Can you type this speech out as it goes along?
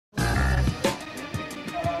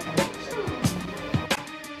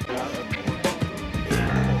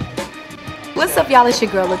What's up, y'all? It's your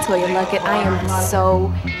girl LeToya Luckett. I am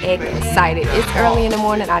so excited. It's early in the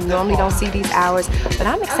morning. I normally don't see these hours, but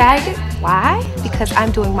I'm excited. Why? Because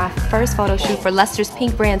I'm doing my first photo shoot for Luster's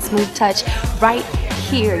Pink brand Smooth Touch right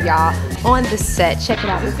here, y'all, on the set. Check it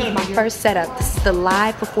out. This is my first setup. This is the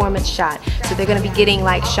live performance shot. So they're gonna be getting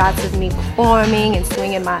like shots of me performing and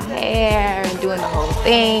swinging my hair and doing the whole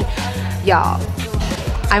thing. Y'all,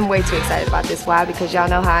 I'm way too excited about this. Why? Because y'all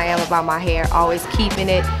know how I am about my hair. Always keeping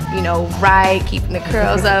it, you know, right, keeping the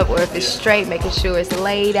curls up, or if it's straight, making sure it's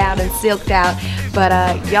laid out and silked out. But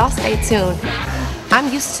y'all stay tuned. I'm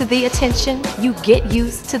used to the attention. You get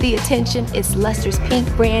used to the attention. It's Luster's Pink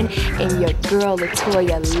brand and your girl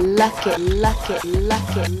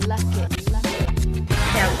LatoyaLuckettPromoEWedit.m4v. We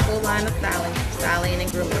have a full line of styling and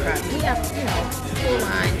grooming products. We have, you know, full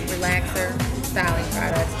line relaxer styling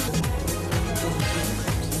products.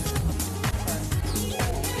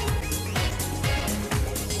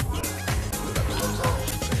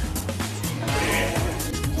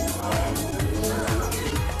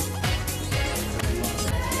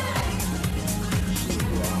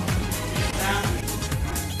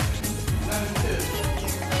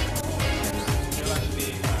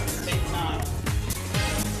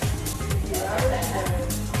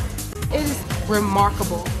 It is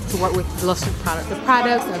remarkable to work with Luster products. The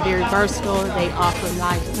products are very versatile. They offer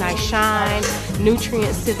nice shine,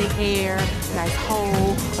 nutrients to the hair, nice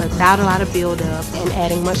hold, without a lot of buildup, and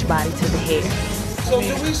adding much body to the hair. So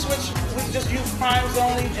do we switch? We just use primes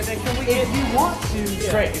only, and then can we get? If you want to,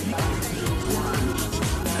 yeah. Right.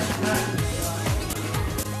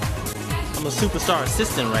 I'm a superstar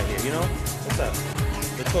assistant right here. You know? What's up?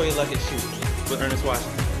 LeToya Luckett shoot with Ernest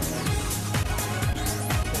Washington.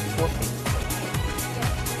 4 feet.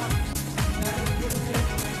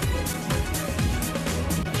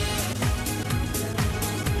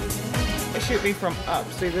 It should be from up.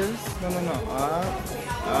 See this? No.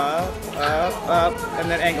 Up, and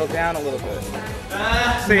then angle down a little bit.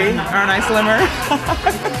 See? Aren't I slimmer?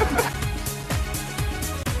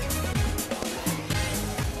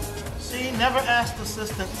 See, never ask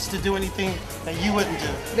assistants to do anything that you wouldn't do.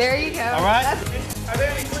 There you go. All right? Are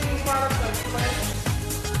there any cleaning products?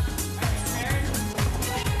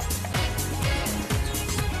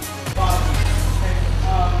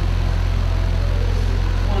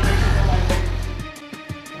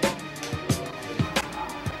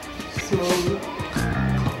 Smooth.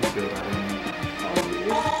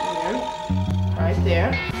 Right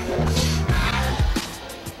there.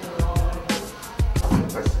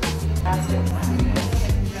 That's it.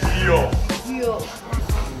 Yo.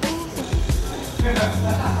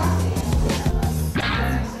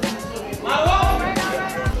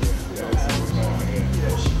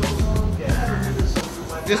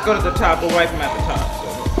 Just go to the top. We'll wipe them at the top.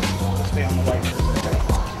 So stay on the white.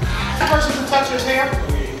 That person can touch his hair.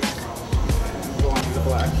 Go on to the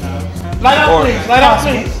black now. Light out, please. Light out,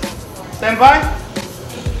 please. Stand by.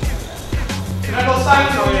 Can I go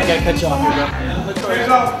silent? I gotta cut you off here, bro. Here you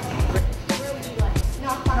go.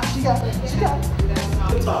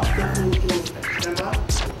 Good talk. Stand by.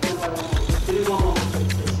 Give me 1 moment.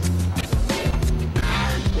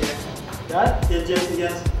 Got it? Yes, Jason,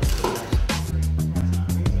 yes.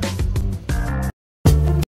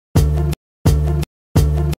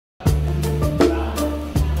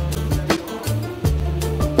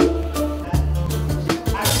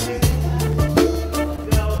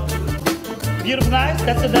 Beautiful, nice.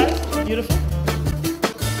 That's a nice. Beautiful.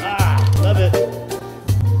 Ah, love it.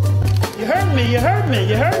 You heard me. You heard me.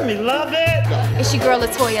 You heard me. Love it. It's your girl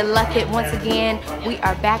LeToya Luckett. Once again, we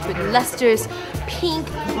are back with Luster's Pink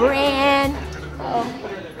brand.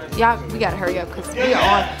 Y'all, we gotta hurry up because we are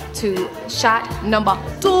on to shot number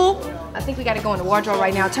 2. I think we gotta go in the wardrobe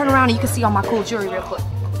right now. Turn around and you can see all my cool jewelry real quick.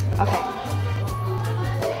 Okay.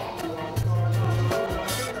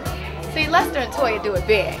 See, Luster and Toya do it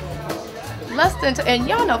big. Luster and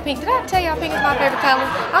y'all know pink. Did I tell y'all pink is my favorite color?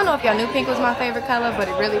 I don't know if y'all knew pink was my favorite color, but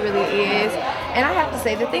it really, really is. And I have to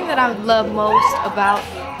say, the thing that I love most about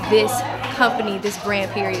this company, this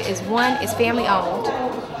brand period, is one, it's family owned.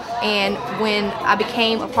 And when I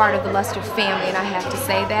became a part of the Luster family, and I have to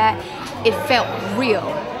say that, it felt real.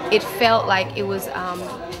 It felt like it was, I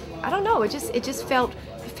don't know, it just felt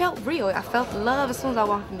real. I felt love as soon as I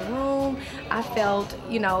walked in the room. I felt,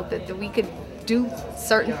 you know, that we could do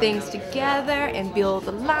certain things together and build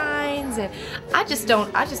the lines, and I just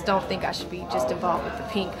don't think I should be just involved with the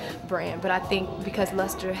pink brand, but I think because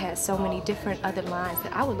Luster has so many different other lines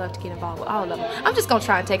that I would love to get involved with all of them. I'm just gonna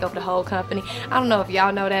try and take over the whole company. I don't know if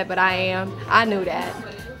y'all know that, but I am. I knew that,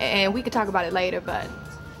 and we could talk about it later, but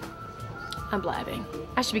I'm blabbing.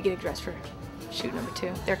 I should be getting dressed for shoot number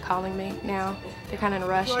 2. They're calling me now. They're kind of in a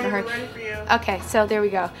rush. In a hurry. Okay, so there we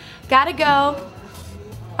go. Gotta go.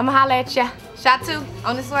 I'ma holla at ya. Shot 2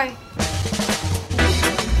 on this way.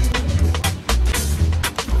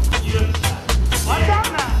 Watch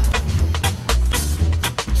out now.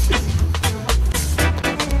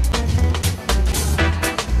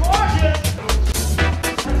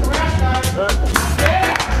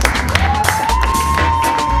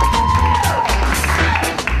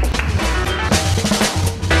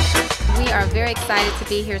 We are very excited to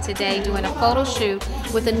be here today doing a photo shoot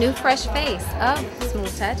with a new fresh face of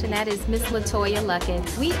Smooth Touch, and that is Miss LeToya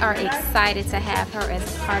Luckett. We are excited to have her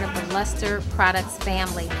as a part of the Luster Products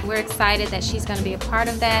family. We're excited that she's going to be a part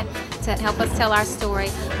of that to help us tell our story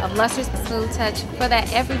of Luster's Smooth Touch for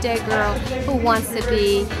that everyday girl who wants to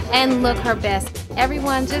be and look her best.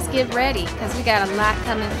 Everyone just get ready because we got a lot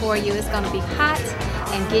coming for you. It's going to be hot,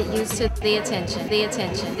 and get used to the attention, the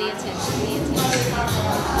attention, the attention, the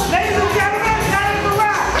attention. Ladies and gentlemen.